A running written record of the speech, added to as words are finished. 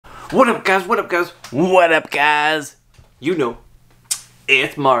What up, guys? What up, guys? What up, guys? You know,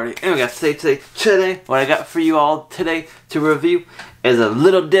 it's Marty. And we got to say today, what I got for you all today to review is a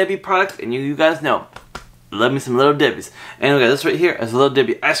Little Debbie product. And you guys know, love me some Little Debbies. And we got this right here is a Little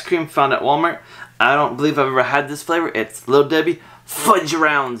Debbie ice cream found at Walmart. I don't believe I've ever had this flavor. It's Little Debbie fudge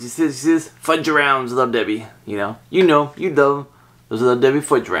rounds. You see this? Fudge rounds, Little Debbie. You love those Little Debbie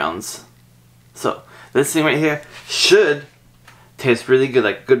fudge rounds. So this thing right here should taste really good,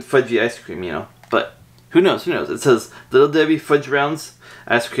 like good fudgy ice cream, you know. But who knows? Who knows? It says Little Debbie fudge rounds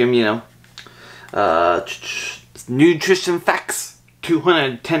ice cream, you know. Nutrition facts: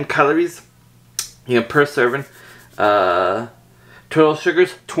 210 calories, you know, per serving. Total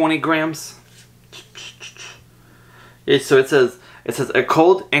sugars 20 grams. Yeah, so it says a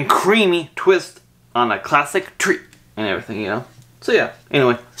cold and creamy twist on a classic treat and everything, you know. So yeah,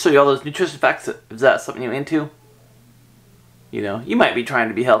 anyway, show you all those nutrition facts. If that's something you're into, you know, you might be trying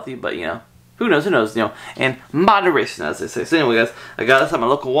to be healthy, but you know, who knows, you know, and moderation, as they say. So anyway, guys, I got this at my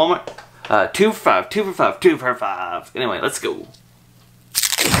local Walmart. 2 for 5. Anyway, let's go.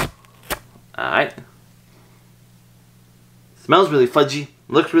 Alright. Smells really fudgy,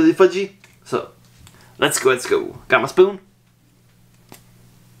 looks really fudgy, so let's go. Got my spoon.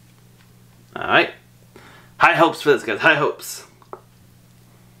 Alright. High hopes for this, guys, high hopes.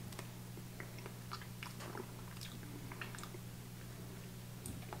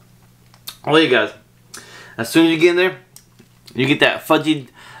 Oh yeah, guys, as soon as you get in there, you get that fudgy,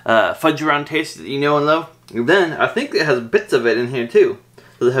 fudge round taste that you know and love. And then, I think it has bits of it in here too.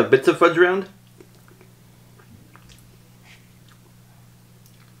 Does it have bits of fudge round?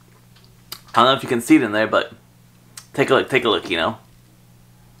 I don't know if you can see it in there, but take a look, you know.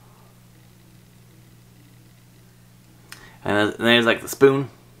 And there's like the spoon.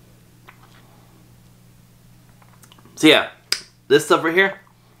 So yeah, this stuff right here,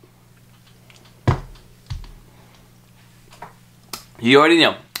 you already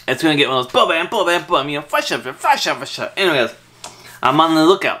know it's gonna get one of those boom, you know, fresh up. Anyway, guys, I'm on the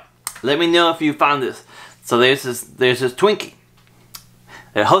lookout. Let me know if you found this. So there's this Twinkie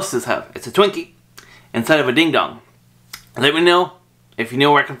that hostess have. It's a Twinkie inside of a ding dong. Let me know if you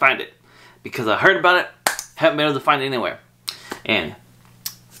know where I can find it, because I heard about it, haven't been able to find it anywhere. And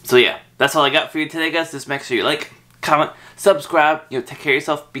so yeah, that's all I got for you today, guys. Just make sure you like, comment, subscribe. You know, take care of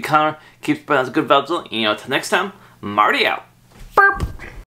yourself. Be calmer. Keep spreading those good vibes. You know, till next time, Marty out. Burp.